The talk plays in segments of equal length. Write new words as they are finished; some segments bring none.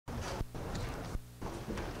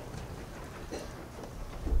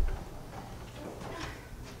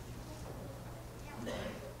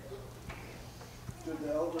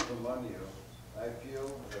elders among you, I feel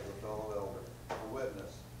as a fellow elder, a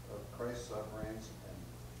witness of Christ's sufferings, and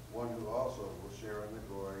one who also will share in the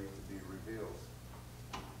glory to be revealed.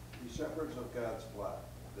 Be shepherds of God's flock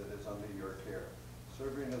that is under your care,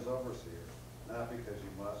 serving as overseers, not because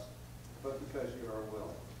you must, but because you are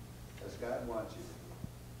willing, as God wants you to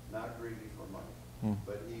be, not greedy for money,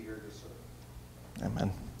 but eager to serve.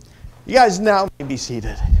 Amen. You guys now may be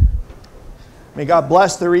seated. May God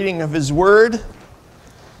bless the reading of His Word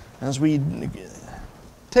as we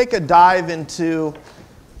take a dive into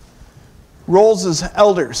roles as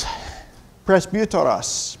elders,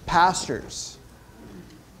 presbyteros, pastors.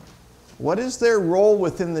 What is their role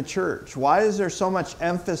within the church? Why is there so much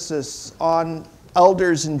emphasis on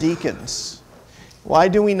elders and deacons? Why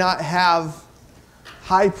do we not have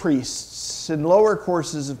high priests and lower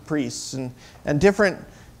courses of priests and different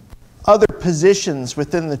other positions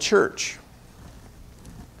within the church?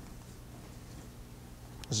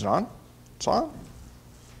 Is it on? It's on?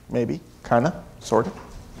 Maybe. Kind of. Sort of.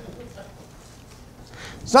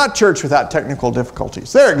 It's not church without technical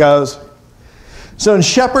difficulties. There it goes. So in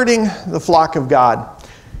shepherding the flock of God,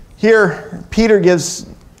 here Peter gives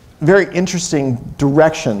very interesting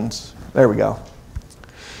directions. There we go.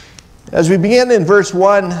 As we begin in verse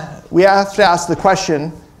 1, we have to ask the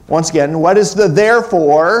question, once again, what is the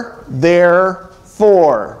therefore?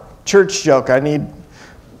 Therefore. Church joke.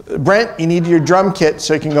 Brent, you need your drum kit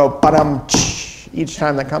so you can go ba-dum each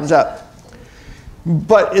time that comes up.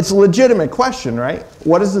 But it's a legitimate question, right?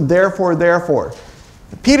 What is the therefore?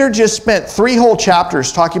 Peter just spent 3 whole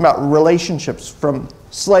chapters talking about relationships from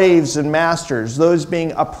slaves and masters, those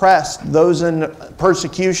being oppressed, those in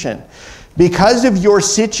persecution. Because of your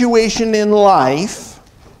situation in life,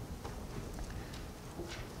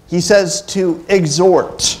 he says to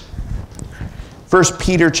exhort. 1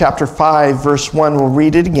 Peter chapter 5, verse 1, we'll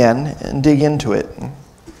read it again and dig into it.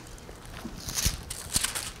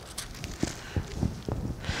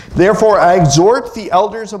 Therefore, I exhort the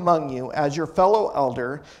elders among you as your fellow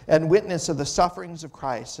elder and witness of the sufferings of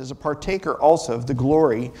Christ, as a partaker also of the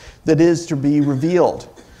glory that is to be revealed.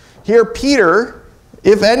 Here, Peter,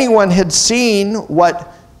 if anyone had seen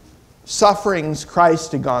what sufferings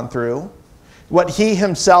Christ had gone through, what he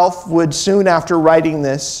himself would soon after writing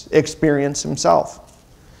this experience himself.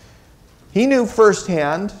 He knew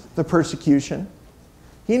firsthand the persecution.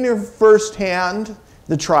 He knew firsthand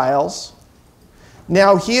the trials.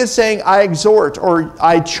 Now he is saying, I exhort, or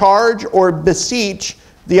I charge, or beseech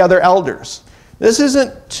the other elders. This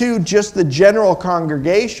isn't to just the general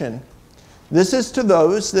congregation. This is to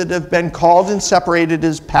those that have been called and separated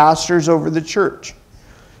as pastors over the church.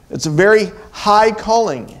 It's a very high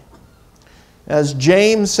calling. As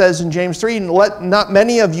James says in James 3, let not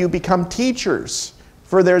many of you become teachers,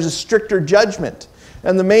 for there's a stricter judgment.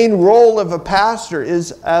 And the main role of a pastor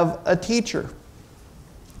is of a teacher.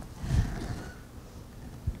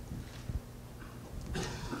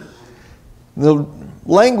 The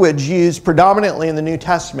language used predominantly in the New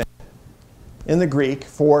Testament, in the Greek,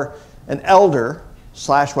 for an elder, /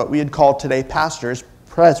 what we would call today pastors,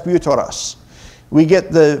 presbyteros. We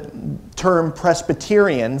get the term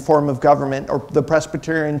Presbyterian form of government, or the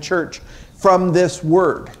Presbyterian church, from this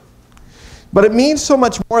word. But it means so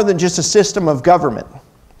much more than just a system of government.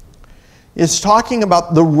 It's talking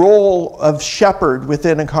about the role of shepherd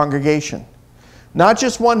within a congregation. Not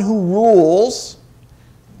just one who rules,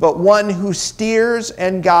 but one who steers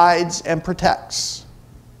and guides and protects.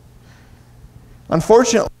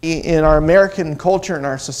 Unfortunately, in our American culture and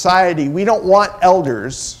our society, we don't want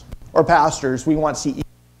elders or pastors, we want CEOs.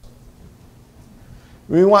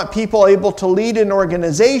 We want people able to lead an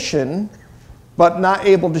organization, but not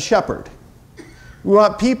able to shepherd. We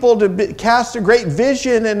want people to cast a great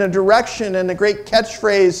vision and a direction and a great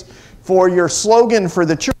catchphrase for your slogan for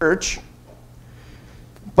the church,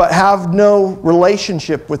 but have no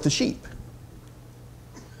relationship with the sheep.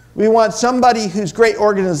 We want somebody who's great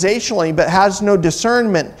organizationally, but has no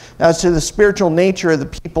discernment as to the spiritual nature of the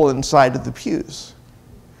people inside of the pews.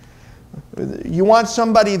 You want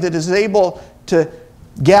somebody that is able to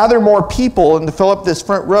gather more people and to fill up this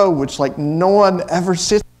front row, which like no one ever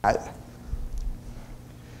sits at,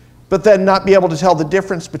 but then not be able to tell the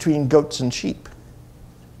difference between goats and sheep.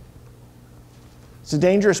 It's a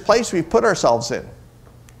dangerous place we've put ourselves in.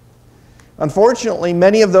 Unfortunately,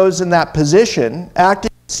 many of those in that position,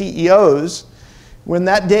 acting as CEOs, when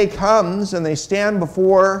that day comes and they stand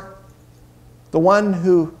before the one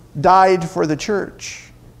who died for the church,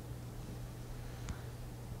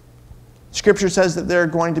 Scripture says that they're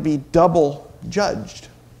going to be double judged.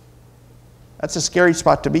 That's a scary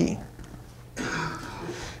spot to be.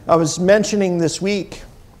 I was mentioning this week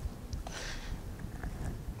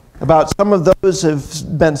about some of those who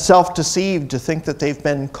have been self-deceived to think that they've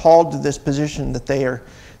been called to this position, that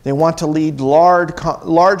they want to lead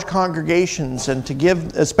large congregations and to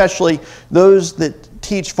give, especially those that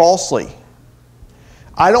teach falsely.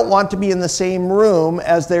 I don't want to be in the same room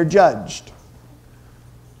as they're judged.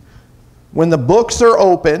 When the books are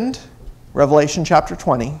opened, Revelation chapter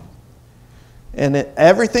 20, and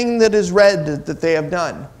everything that is read that they have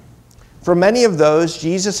done, for many of those,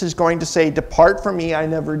 Jesus is going to say, "Depart from me, I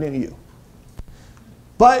never knew you."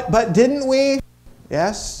 But didn't we?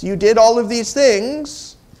 Yes, you did all of these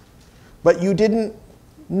things, but you didn't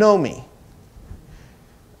know me.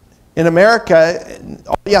 In America,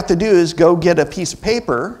 all you have to do is go get a piece of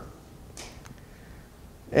paper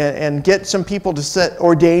and get some people to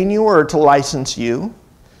ordain you or to license you,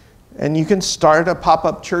 and you can start a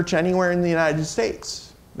pop-up church anywhere in the United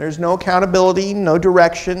States. There's no accountability, no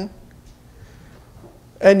direction,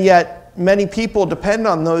 and yet many people depend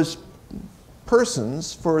on those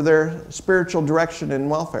persons for their spiritual direction and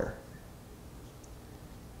welfare.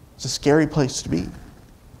 It's a scary place to be.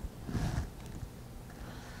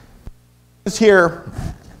 Here,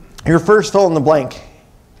 your first fill in the blank,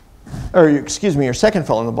 or excuse me, your second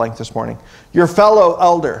fill in the blank this morning. Your fellow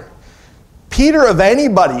elder. Peter, of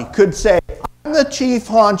anybody, could say, "I'm the chief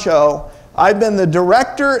honcho. I've been the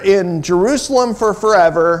director in Jerusalem for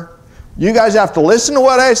forever. You guys have to listen to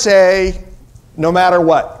what I say, no matter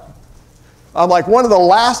what. I'm like one of the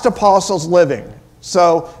last apostles living,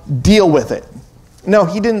 so deal with it." No,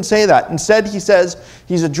 he didn't say that. Instead, he says,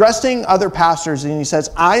 he's addressing other pastors, and he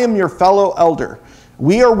says, "I am your fellow elder.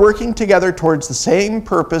 We are working together towards the same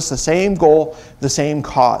purpose, the same goal, the same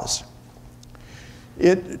cause."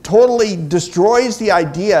 It totally destroys the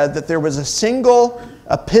idea that there was a single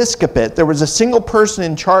episcopate, there was a single person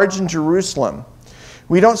in charge in Jerusalem.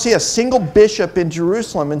 We don't see a single bishop in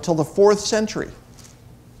Jerusalem until the 4th century.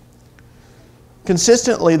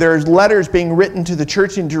 Consistently, there's letters being written to the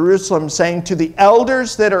church in Jerusalem saying, "To the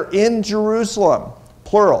elders that are in Jerusalem,"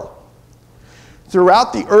 plural.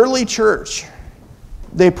 Throughout the early church,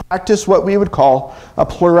 they practiced what we would call a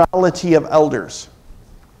plurality of elders.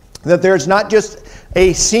 That there's not just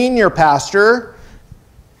a senior pastor,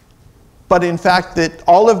 but in fact that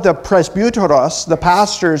all of the presbyteros, the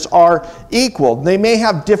pastors, are equal. They may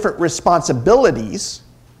have different responsibilities.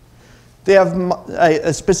 They have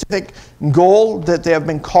a specific goal that they have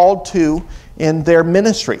been called to in their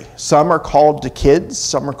ministry. Some are called to kids,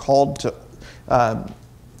 some are called to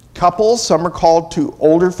couples, some are called to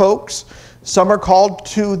older folks, some are called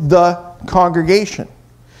to the congregation.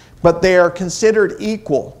 But they are considered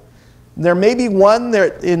equal. There may be one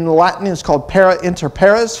that in Latin is called para inter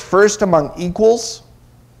pares, first among equals.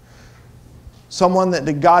 Someone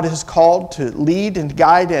that God has called to lead and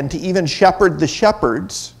guide and to even shepherd the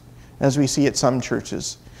shepherds, as we see at some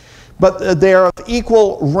churches. But they are of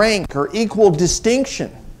equal rank or equal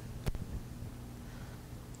distinction.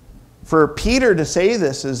 For Peter to say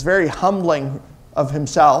this is very humbling of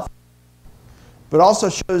himself, but also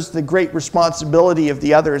shows the great responsibility of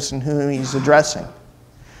the others in whom he's addressing.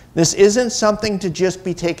 This isn't something to just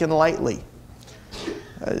be taken lightly.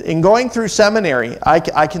 In going through seminary, I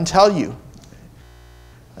can tell you,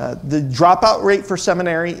 the dropout rate for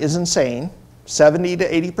seminary is insane. 70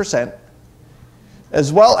 to 80%,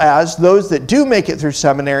 as well as those that do make it through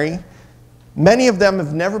seminary, many of them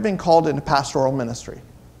have never been called into pastoral ministry.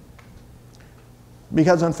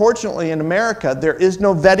 Because unfortunately in America, there is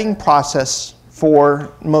no vetting process for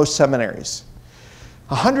most seminaries.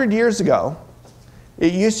 100 years ago,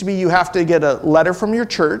 it used to be you have to get a letter from your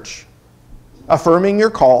church affirming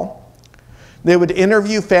your call. They would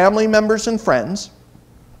interview family members and friends,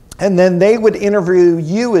 and then they would interview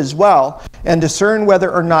you as well and discern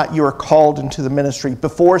whether or not you are called into the ministry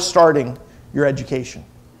before starting your education.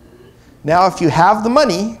 Now, if you have the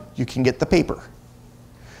money, you can get the paper.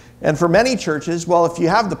 And for many churches, well, if you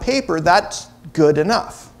have the paper, that's good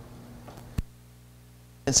enough.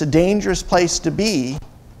 It's a dangerous place to be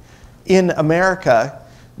in America,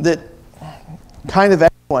 that kind of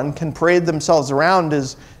everyone can parade themselves around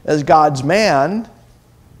as God's man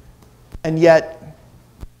and yet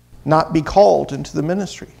not be called into the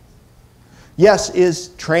ministry. Yes, is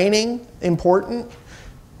training important?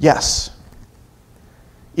 Yes.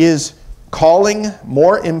 Is calling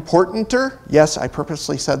more importanter? Yes, I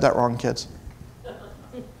purposely said that wrong, kids.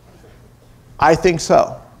 I think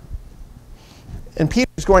so. And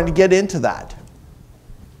Peter's going to get into that.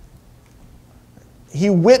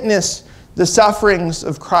 He witnessed the sufferings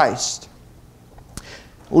of Christ.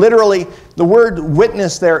 Literally, the word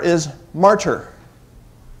witness there is martyr.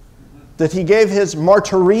 that he gave his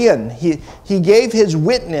martyrion. He gave his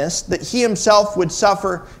witness that he himself would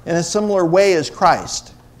suffer in a similar way as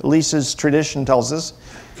Christ. At least his tradition tells us.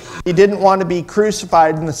 He didn't want to be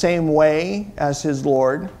crucified in the same way as his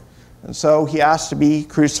Lord, and so he asked to be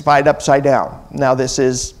crucified upside down. Now this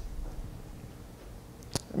is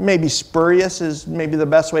maybe spurious is maybe the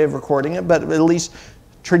best way of recording it, but at least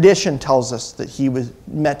tradition tells us that he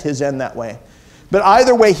met his end that way. But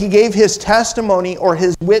either way, he gave his testimony or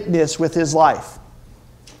his witness with his life.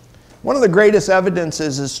 One of the greatest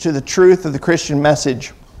evidences as to the truth of the Christian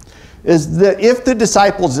message is that if the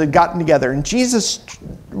disciples had gotten together and Jesus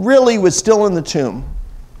really was still in the tomb,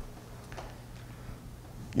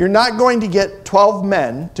 you're not going to get 12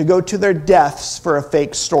 men to go to their deaths for a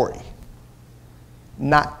fake story.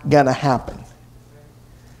 Not going to happen.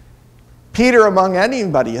 Peter, among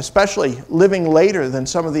anybody, especially living later than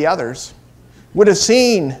some of the others, would have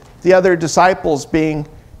seen the other disciples being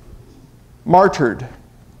martyred,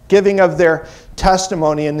 giving of their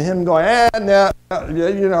testimony, and him going, no,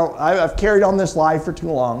 I've carried on this lie for too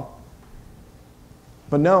long.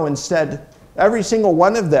 But no, instead, every single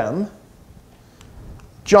one of them,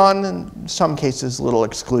 John in some cases a little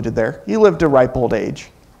excluded there, he lived a ripe old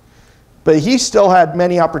age. But he still had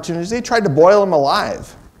many opportunities. They tried to boil him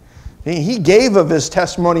alive. He gave of his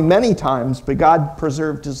testimony many times, but God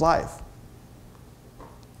preserved his life.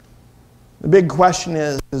 The big question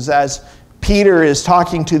is as Peter is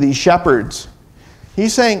talking to these shepherds,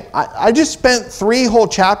 he's saying, I just spent 3 whole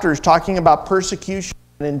chapters talking about persecution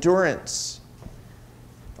and endurance.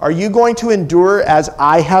 Are you going to endure as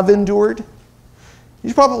I have endured?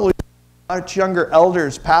 He's probably much younger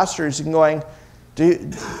elders, pastors, and going, do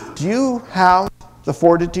you have the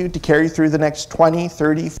fortitude to carry through the next 20,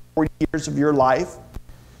 30, 40 years of your life,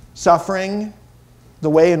 suffering the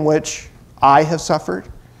way in which I have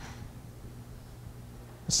suffered?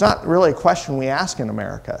 It's not really a question we ask in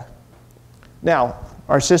America. Now,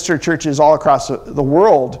 our sister churches all across the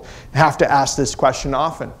world have to ask this question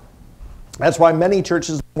often. That's why many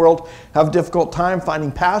churches in the world have a difficult time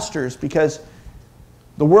finding pastors, because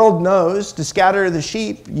the world knows to scatter the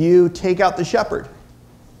sheep, you take out the shepherd.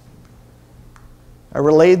 I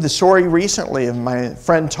relayed the story recently of my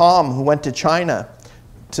friend Tom, who went to China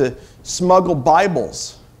to smuggle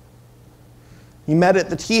Bibles. He met at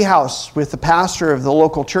the tea house with the pastor of the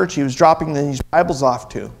local church he was dropping these Bibles off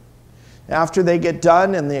to. After they get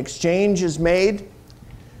done and the exchange is made,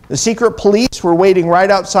 the secret police were waiting right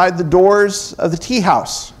outside the doors of the tea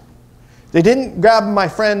house. They didn't grab my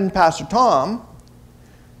friend, Pastor Tom,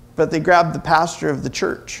 but they grabbed the pastor of the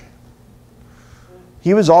church.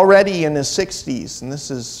 He was already in his 60s, and this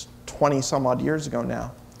is 20 some odd years ago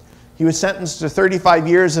now. He was sentenced to 35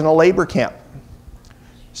 years in a labor camp.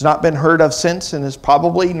 He's not been heard of since and is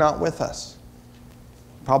probably not with us.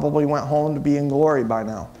 Probably went home to be in glory by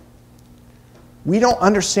now. We don't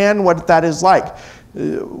understand what that is like.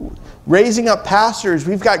 Raising up pastors,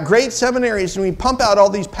 we've got great seminaries and we pump out all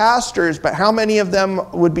these pastors, but how many of them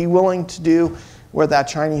would be willing to do what that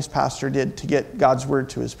Chinese pastor did to get God's word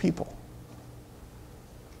to his people?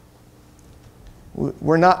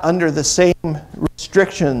 We're not under the same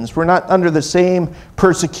restrictions. We're not under the same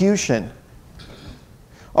persecution.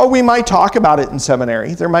 Oh, we might talk about it in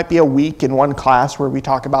seminary. There might be a week in one class where we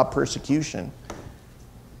talk about persecution.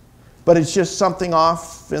 But it's just something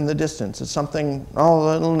off in the distance. It's something,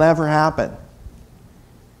 it'll never happen.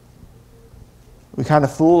 We kind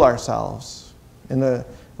of fool ourselves in a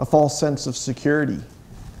false sense of security.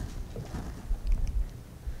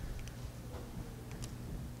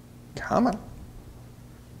 Come on.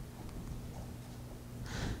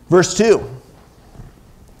 Verse 2.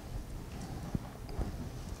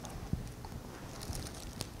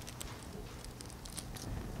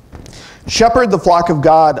 Shepherd the flock of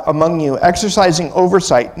God among you, exercising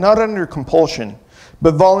oversight, not under compulsion,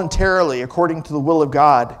 but voluntarily according to the will of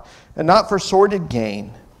God, and not for sordid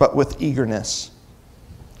gain, but with eagerness.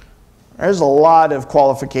 There's a lot of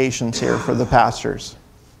qualifications here for the pastors.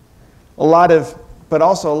 But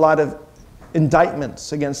also a lot of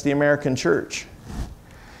indictments against the American church.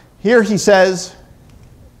 Here he says,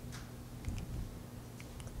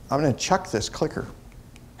 I'm going to chuck this clicker.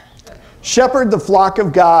 Shepherd the flock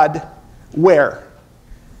of God where?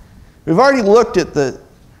 We've already looked at the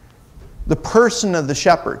person of the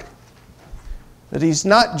shepherd. That he's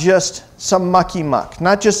not just some mucky muck,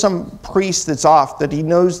 not just some priest that's off, that he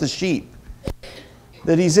knows the sheep.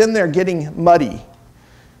 That he's in there getting muddy.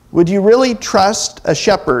 Would you really trust a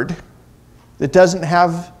shepherd that doesn't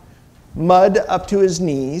have mud up to his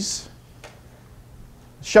knees?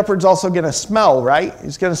 The shepherd's also going to smell, right?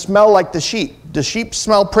 He's going to smell like the sheep. Do sheep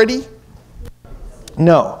smell pretty?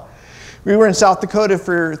 No. We were in South Dakota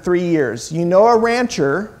for 3 years. You know a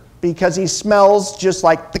rancher because he smells just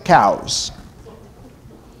like the cows.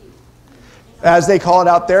 As they call it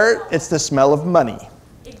out there, it's the smell of money.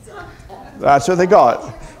 That's what they call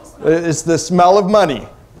it. It's the smell of money.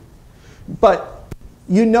 But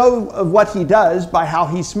you know of what he does by how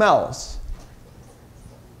he smells.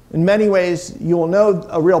 In many ways, you will know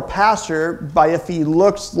a real pastor by if he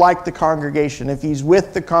looks like the congregation, if he's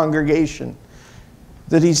with the congregation.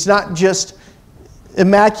 That he's not just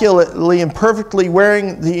immaculately and perfectly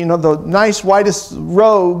wearing the nice whitest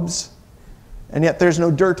robes, and yet there's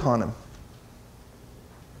no dirt on him.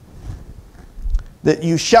 That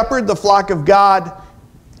you shepherd the flock of God,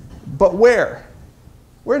 but where?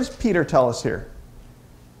 Where does Peter tell us here?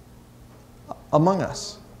 Among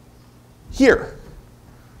us. Here.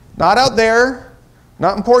 Not out there,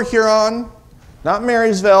 not in Port Huron, not in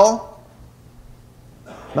Marysville,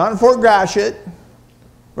 not in Fort Gratiot.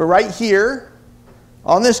 We're right here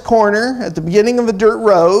on this corner at the beginning of a dirt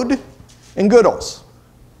road in Goodles.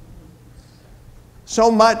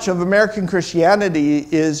 So much of American Christianity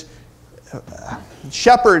is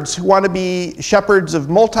shepherds who want to be shepherds of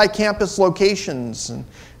multi-campus locations,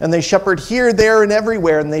 and they shepherd here, there, and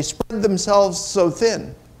everywhere, and they spread themselves so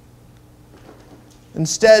thin.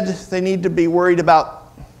 Instead, they need to be worried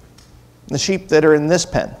about the sheep that are in this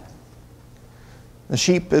pen, the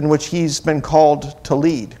sheep in which he's been called to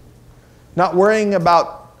lead. Not worrying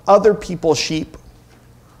about other people's sheep.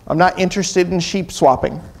 I'm not interested in sheep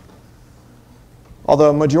swapping.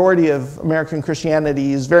 Although a majority of American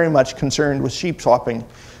Christianity is very much concerned with sheep swapping.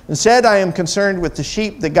 Instead, I am concerned with the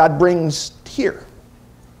sheep that God brings here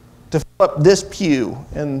to fill up this pew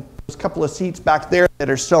and those couple of seats back there that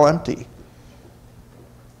are still empty.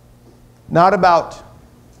 Not about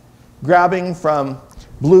grabbing from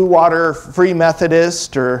Blue Water Free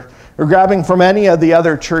Methodist or grabbing from any of the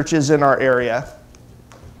other churches in our area.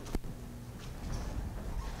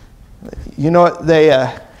 You know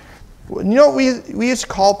what we used to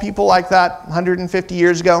call people like that 150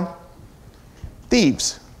 years ago?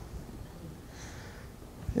 Thieves.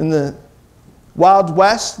 In the Wild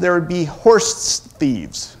West, there would be horse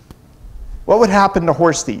thieves. What would happen to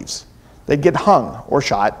horse thieves? They'd get hung or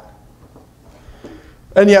shot.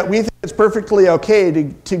 And yet we think it's perfectly okay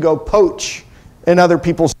to go poach in other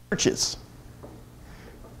people's churches.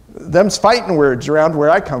 Them's fighting words around where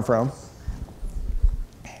I come from.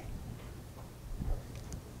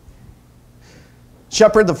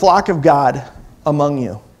 Shepherd the flock of God among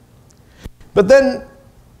you. But then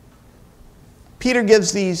Peter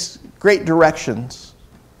gives these great directions,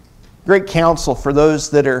 great counsel for those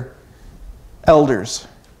that are elders.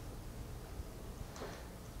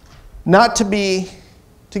 Not to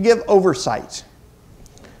give oversight.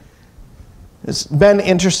 It's been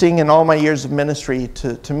interesting in all my years of ministry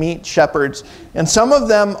to meet shepherds, and some of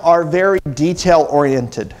them are very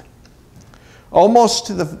detail-oriented, almost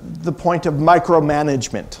to the point of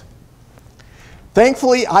micromanagement.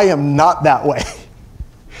 Thankfully, I am not that way.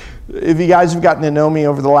 If you guys have gotten to know me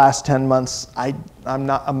over the last 10 months, I'm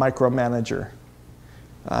not a micromanager.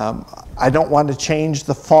 I don't want to change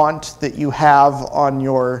the font that you have on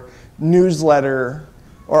your newsletter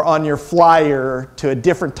or on your flyer to a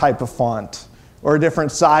different type of font or a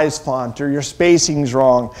different size font, or your spacing's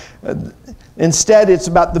wrong. Instead, it's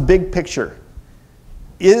about the big picture.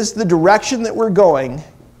 Is the direction that we're going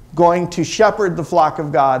to shepherd the flock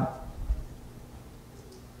of God?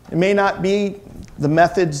 It may not be the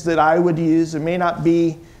methods that I would use. It may not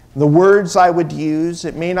be the words I would use.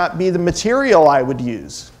 It may not be the material I would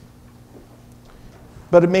use.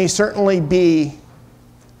 But it may certainly be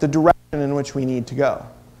the direction in which we need to go.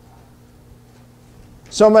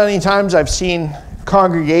 So many times I've seen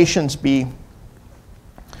congregations be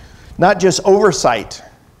not just oversight,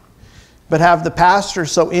 but have the pastor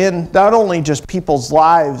so in not only just people's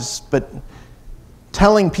lives, but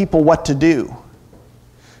telling people what to do.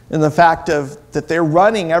 And the fact that they're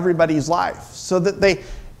running everybody's life, so that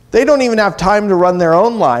they don't even have time to run their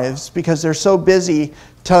own lives because they're so busy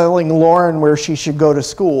telling Lauren where she should go to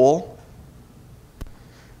school,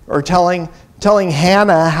 or telling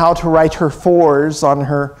Hannah how to write her 4s on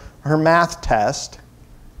her math test.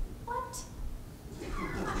 What?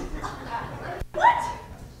 What?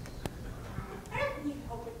 I don't need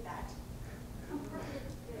help with that. I'm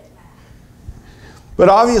perfectly good at math. But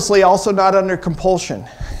obviously also not under compulsion.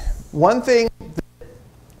 One thing that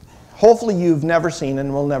hopefully you've never seen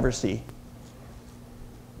and will never see.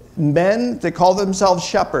 Men that call themselves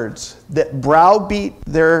shepherds that browbeat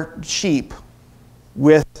their sheep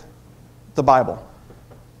with the Bible.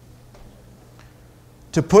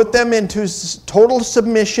 To put them into total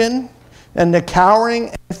submission and the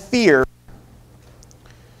cowering and fear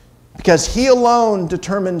because he alone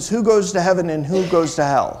determines who goes to heaven and who goes to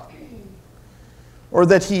hell. Or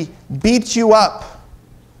that he beats you up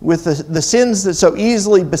with the sins that so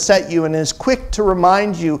easily beset you and is quick to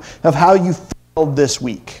remind you of how you failed this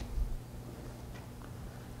week.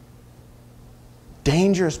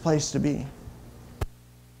 Dangerous place to be.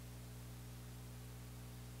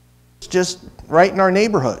 It's just right in our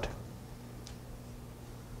neighborhood.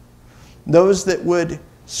 Those that would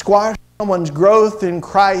squash someone's growth in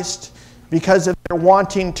Christ because of their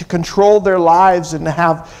wanting to control their lives and to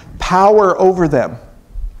have power over them.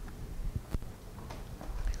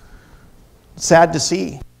 Sad to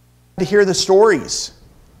see. To hear the stories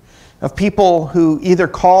of people who either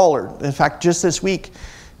call or, in fact, just this week,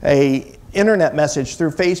 an internet message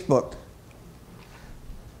through Facebook.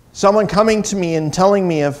 Someone coming to me and telling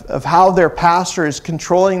me of how their pastor is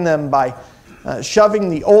controlling them by shoving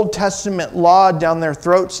the Old Testament law down their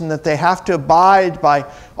throats and that they have to abide by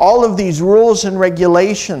all of these rules and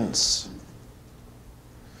regulations.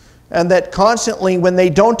 And that constantly when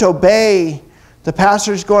they don't obey, the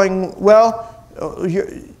pastor's going, well,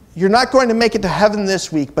 you're not going to make it to heaven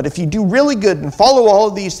this week, but if you do really good and follow all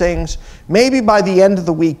of these things, maybe by the end of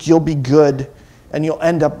the week you'll be good and you'll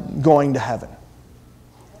end up going to heaven.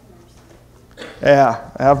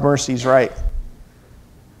 Yeah, have mercy's right.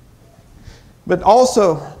 But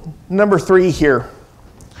also, number 3 here,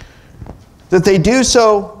 that they do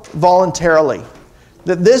so voluntarily.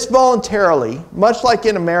 That this voluntarily, much like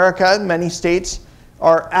in America and many states,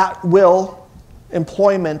 are at-will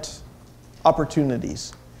employment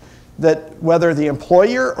opportunities. That whether the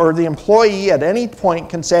employer or the employee at any point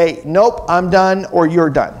can say, nope, I'm done, or you're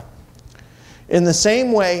done. In the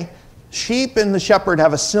same way, sheep and the shepherd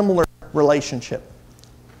have a similar relationship.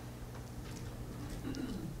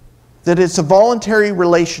 That it's a voluntary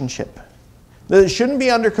relationship. That it shouldn't be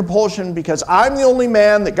under compulsion because I'm the only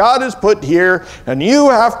man that God has put here and you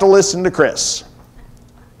have to listen to Chris.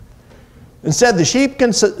 Instead, the sheep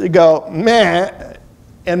can go, meh,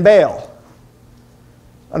 and bail.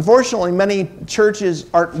 Unfortunately, many churches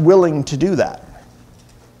aren't willing to do that.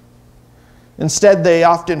 Instead, they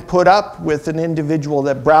often put up with an individual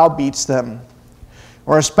that browbeats them,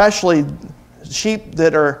 or especially sheep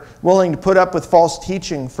that are willing to put up with false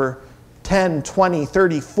teaching for 10, 20,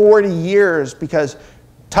 30, 40 years because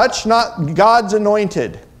touch not God's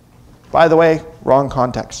anointed. By the way, wrong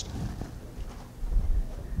context.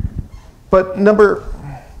 But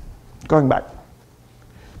going back.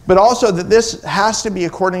 But also that this has to be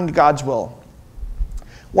according to God's will.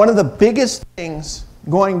 One of the biggest things,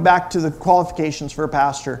 going back to the qualifications for a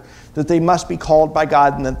pastor, that they must be called by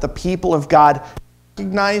God and that the people of God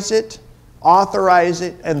recognize it, authorize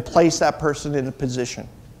it, and place that person in a position.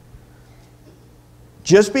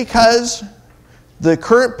 Just because the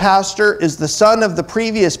current pastor is the son of the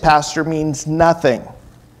previous pastor means nothing.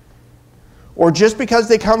 Or just because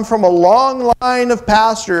they come from a long line of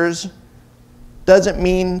pastors doesn't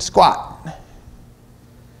mean squat.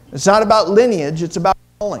 It's not about lineage, it's about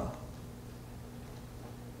calling.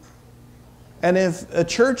 And if a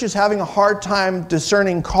church is having a hard time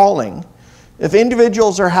discerning calling, if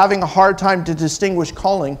individuals are having a hard time to distinguish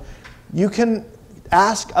calling, you can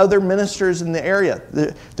ask other ministers in the area.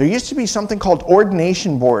 There used to be something called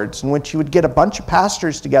ordination boards in which you would get a bunch of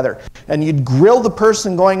pastors together and you'd grill the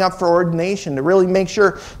person going up for ordination to really make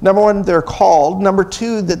sure, number 1, they're called, number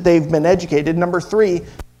 2, that they've been educated, number 3,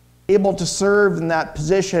 able to serve in that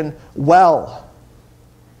position well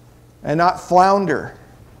and not flounder.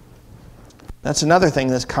 That's another thing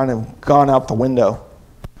that's kind of gone out the window.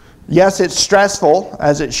 Yes, it's stressful,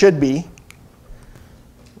 as it should be,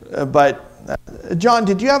 but John,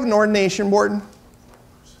 did you have an ordination board? How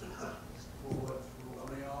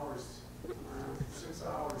many hours? 6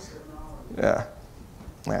 hours, 7 hours.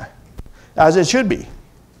 Yeah. As it should be.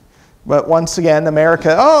 But once again,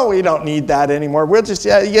 America, oh, we don't need that anymore. We'll just,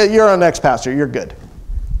 yeah, you're our next pastor. You're good.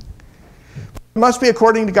 It must be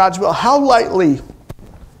according to God's will. How lightly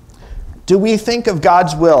do we think of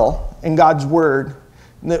God's will and God's word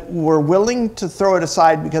that we're willing to throw it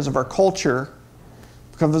aside because of our culture,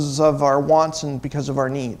 because of our wants, and because of our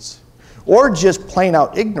needs? Or just plain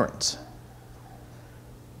out ignorance?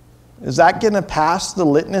 Is that going to pass the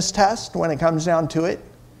litmus test when it comes down to it?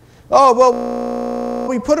 Oh, well,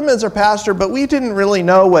 we put him as our pastor, but we didn't really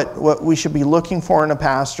know what we should be looking for in a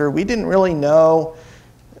pastor. We didn't really know,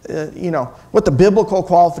 what the biblical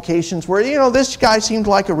qualifications were. This guy seemed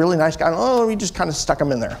like a really nice guy. Oh, we just kind of stuck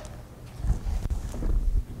him in there.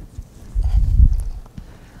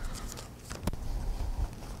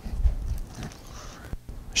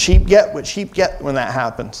 Sheep get what sheep get when that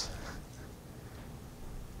happens.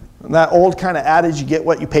 That old kind of adage, you get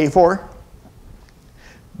what you pay for.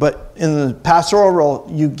 But in the pastoral role,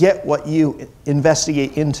 you get what you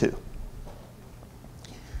investigate into.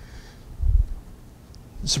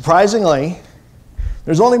 Surprisingly,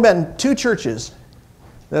 there's only been 2 churches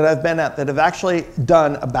that I've been at that have actually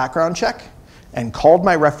done a background check and called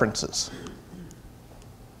my references.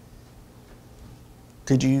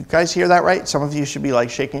 Did you guys hear that right? Some of you should be like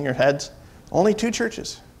shaking your heads. Only 2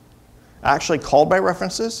 churches actually called my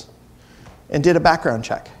references and did a background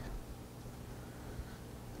check.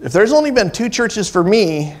 If there's only been 2 churches for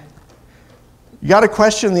me, you got to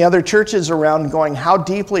question the other churches around, going, how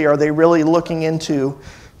deeply are they really looking into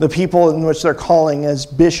the people in which they're calling as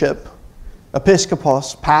bishop,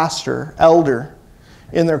 episcopos, pastor, elder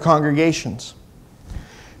in their congregations?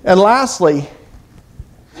 And lastly,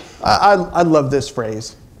 I love this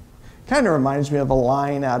phrase. Kind of reminds me of a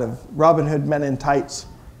line out of Robin Hood Men in Tights.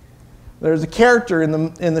 There's a character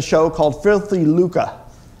in the show called Filthy Luca.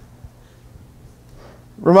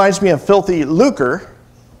 Reminds me of Filthy Lucre,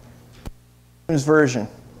 his version.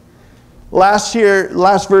 Last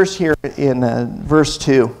verse here in verse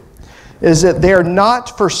 2 is that they are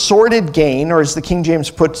not for sordid gain, or as the King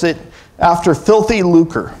James puts it, after filthy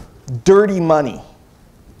lucre, dirty money.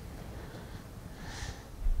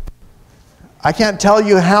 I can't tell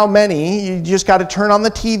you how many. You just got to turn on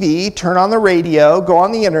the TV, turn on the radio, go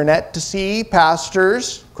on the internet to see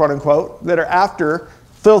pastors, quote unquote, that are after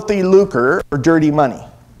filthy lucre or dirty money.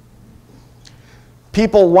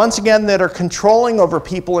 People, once again, that are controlling over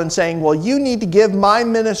people and saying, well, you need to give my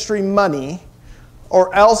ministry money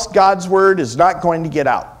or else God's word is not going to get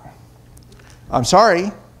out. I'm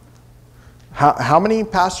sorry. How many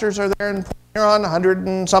pastors are there in Huron? 100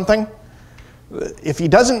 and something? If he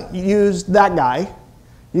doesn't use that guy,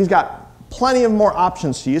 he's got plenty of more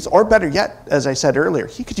options to use. Or better yet, as I said earlier,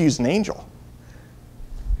 he could use an angel.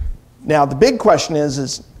 Now, the big question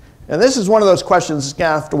is, and this is one of those questions that's going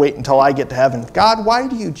to have to wait until I get to heaven. God, why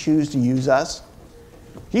do you choose to use us?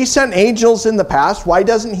 He sent angels in the past. Why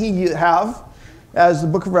doesn't he have, as the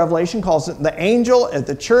book of Revelation calls it, the angel at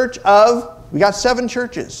the church of, we got 7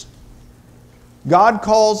 churches. God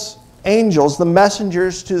calls angels the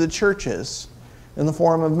messengers to the churches in the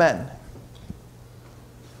form of men.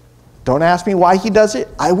 Don't ask me why he does it.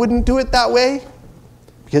 I wouldn't do it that way,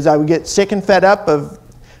 because I would get sick and fed up of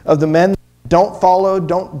the men that don't follow,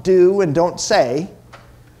 don't do, and don't say.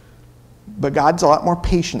 But God's a lot more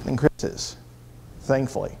patient than Chris is,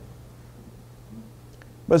 thankfully.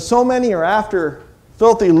 But so many are after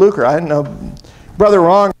filthy lucre. I don't know, Brother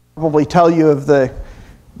Wrong will probably tell you of the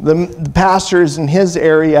pastors in his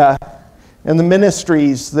area and the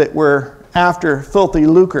ministries that were after filthy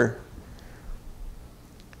lucre.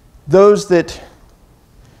 Those that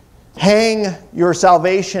hang your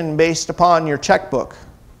salvation based upon your checkbook,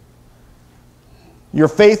 your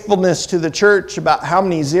faithfulness to the church about how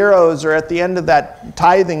many zeros are at the end of that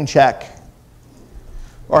tithing check,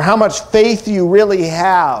 or how much faith you really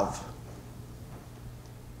have.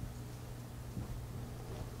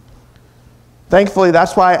 Thankfully,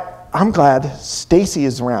 that's why I'm glad Stacy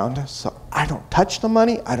is around. So I don't touch the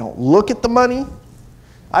money. I don't look at the money.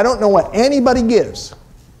 I don't know what anybody gives.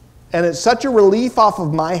 And it's such a relief off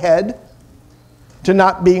of my head to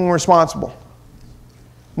not being responsible,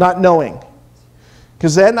 not knowing.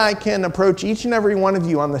 Because then I can approach each and every one of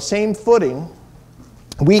you on the same footing,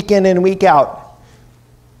 week in and week out,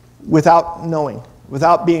 without knowing,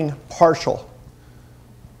 without being partial,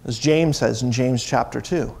 as James says in James chapter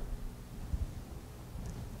 2.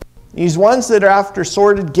 These ones that are after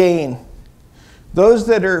sordid gain, those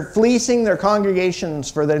that are fleecing their congregations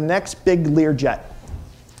for their next big Learjet.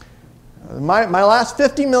 My last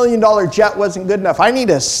 $50 million jet wasn't good enough. I need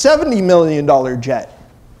a $70 million jet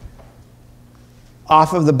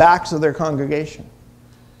off of the backs of their congregation.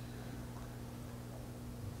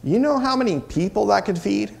 You know how many people that could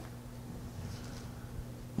feed?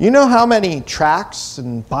 You know how many tracts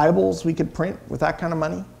and Bibles we could print with that kind of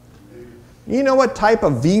money? You know what type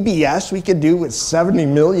of VBS we could do with $70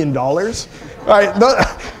 million? All right,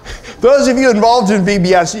 those of you involved in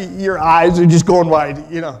VBS, your eyes are just going wide.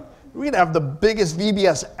 You know, we'd have the biggest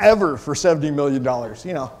VBS ever for $70 million.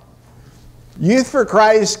 You know, Youth for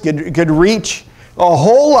Christ could reach a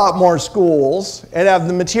whole lot more schools and have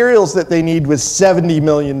the materials that they need with $70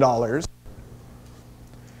 million.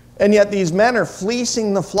 And yet these men are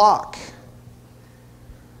fleecing the flock,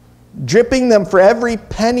 dripping them for every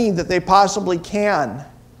penny that they possibly can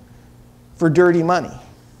for dirty money.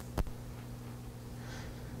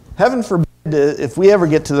 Heaven forbid if we ever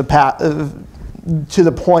get to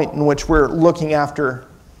the point in which we're looking after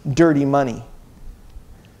dirty money.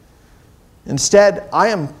 Instead, I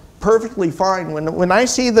am perfectly fine. When I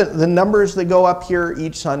see the numbers that go up here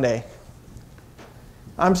each Sunday,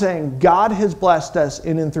 I'm saying God has blessed us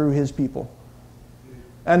in and through his people.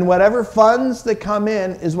 And whatever funds that come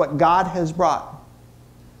in is what God has brought.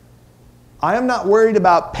 I am not worried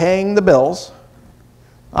about paying the bills.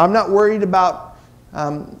 I'm not worried about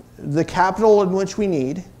the capital in which we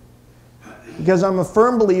need, because I'm a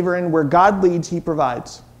firm believer in where God leads, he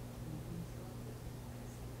provides.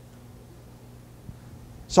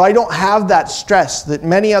 So I don't have that stress that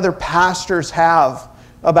many other pastors have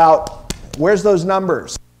about where's those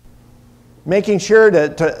numbers. Making sure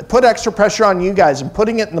to put extra pressure on you guys and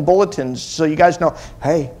putting it in the bulletins so you guys know,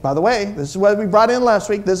 hey, by the way, this is what we brought in last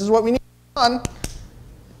week. This is what we need on.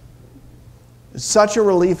 It's such a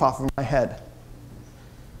relief off of my head.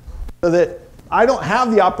 So that I don't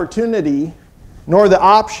have the opportunity nor the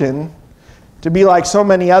option to be like so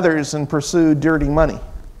many others and pursue dirty money.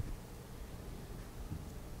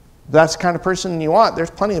 If that's the kind of person you want, there's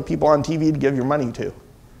plenty of people on TV to give your money to.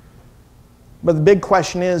 But the big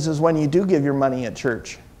question is when you do give your money at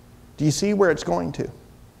church, do you see where it's going to?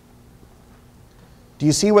 Do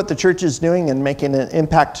you see what the church is doing and making an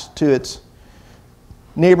impact to its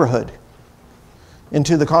neighborhood,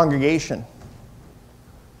 into the congregation?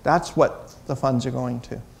 That's what the funds are going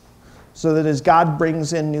to. So that as God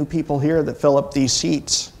brings in new people here that fill up these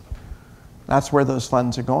seats, that's where those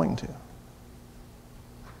funds are going to.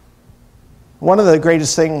 One of the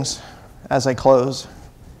greatest things, as I close,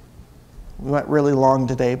 we went really long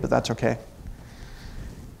today, but that's okay.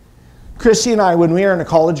 Christy and I, when we were in a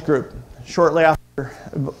college group, shortly after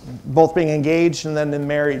both being engaged and then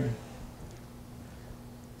married,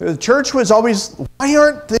 the church was always, why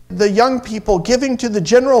aren't the young people giving to the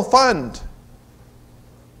general fund?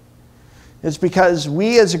 It's because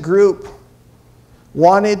we as a group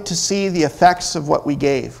wanted to see the effects of what we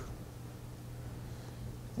gave.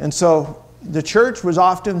 And so the church was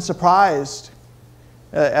often surprised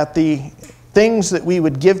at the things that we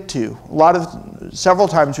would give to. Several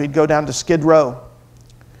times we'd go down to Skid Row.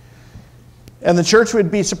 And the church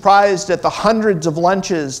would be surprised at the hundreds of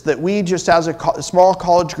lunches that we, just as a small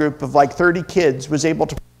college group of like 30 kids, was able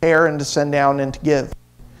to prepare and to send down and to give.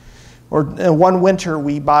 Or one winter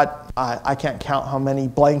we bought, I can't count how many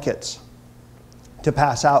blankets to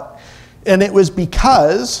pass out. And it was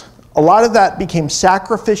because a lot of that became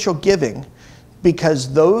sacrificial giving,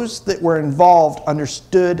 because those that were involved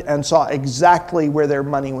understood and saw exactly where their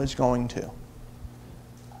money was going to.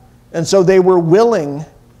 And so they were willing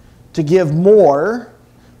to give more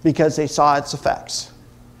because they saw its effects.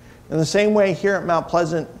 In the same way here at Mount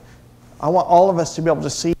Pleasant, I want all of us to be able to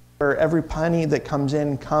see where every penny that comes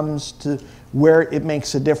in comes to where it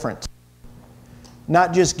makes a difference.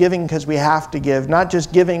 Not just giving because we have to give, not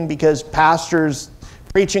just giving because pastor's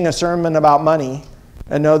preaching a sermon about money,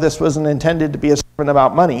 and no, this wasn't intended to be a sermon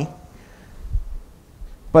about money,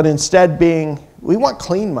 but instead we want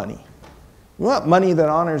clean money. We want money that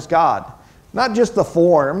honors God. Not just the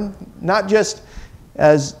form, not just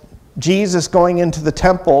as Jesus going into the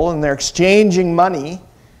temple and they're exchanging money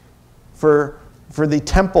for the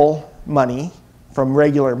temple money from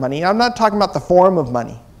regular money. I'm not talking about the form of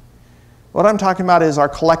money. What I'm talking about is our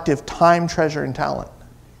collective time, treasure, and talent.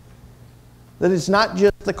 That it's not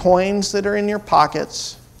just the coins that are in your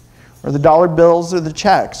pockets or the dollar bills or the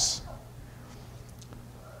checks.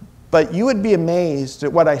 But you would be amazed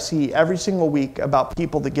at what I see every single week about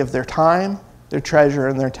people that give their time, their treasure,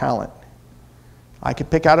 and their talent. I could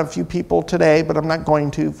pick out a few people today, but I'm not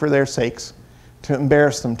going to for their sakes, to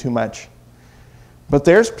embarrass them too much. But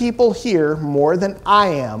there's people here, more than I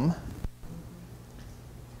am,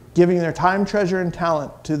 giving their time, treasure, and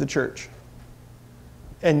talent to the church.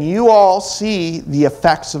 And you all see the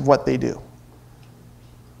effects of what they do,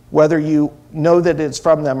 whether you know that it's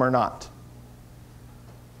from them or not.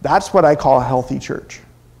 That's what I call a healthy church.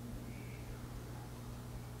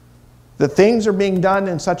 The things are being done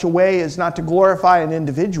in such a way as not to glorify an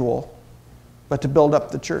individual, but to build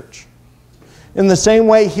up the church. In the same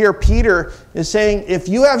way here, Peter is saying, if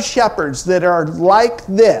you have shepherds that are like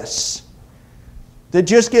this, that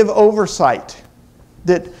just give oversight,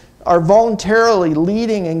 that are voluntarily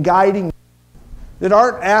leading and guiding, that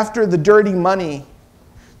aren't after the dirty money,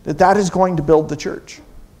 that is going to build the church.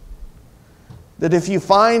 That if you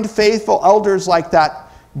find faithful elders like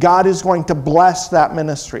that, God is going to bless that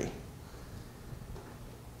ministry.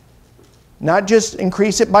 Not just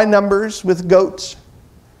increase it by numbers with goats.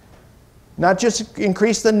 Not just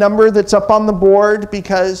increase the number that's up on the board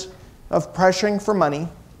because of pressuring for money.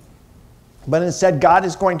 But instead, God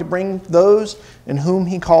is going to bring those in whom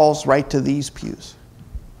he calls right to these pews.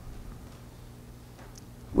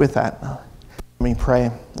 With that, Let me pray.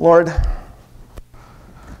 Lord,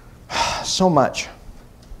 so much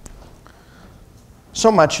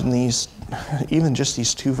in these, even just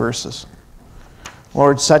these 2 verses.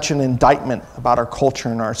 Lord, such an indictment about our culture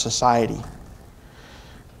and our society.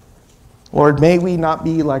 Lord, may we not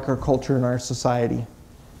be like our culture and our society.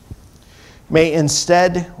 May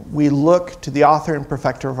instead we look to the author and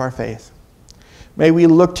perfecter of our faith. May we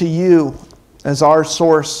look to you as our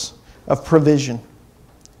source of provision.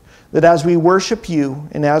 That as we worship you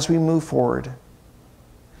and as we move forward,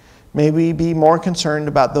 may we be more concerned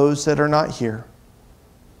about those that are not here.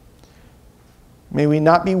 May we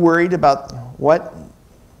not be worried about what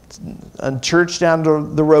a church down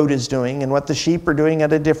the road is doing and what the sheep are doing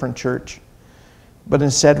at a different church, but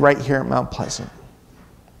instead right here at Mount Pleasant.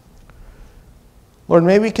 Lord,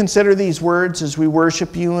 may we consider these words as we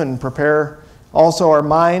worship you and prepare also our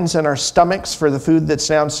minds and our stomachs for the food that's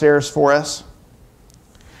downstairs for us.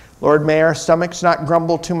 Lord, may our stomachs not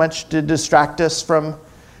grumble too much to distract us from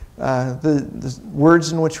the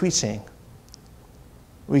words in which we sing.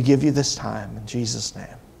 We give you this time in Jesus'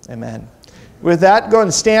 name. Amen. With that, go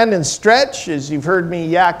and stand and stretch as you've heard me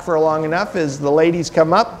yak for long enough as the ladies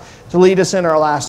come up to lead us in our last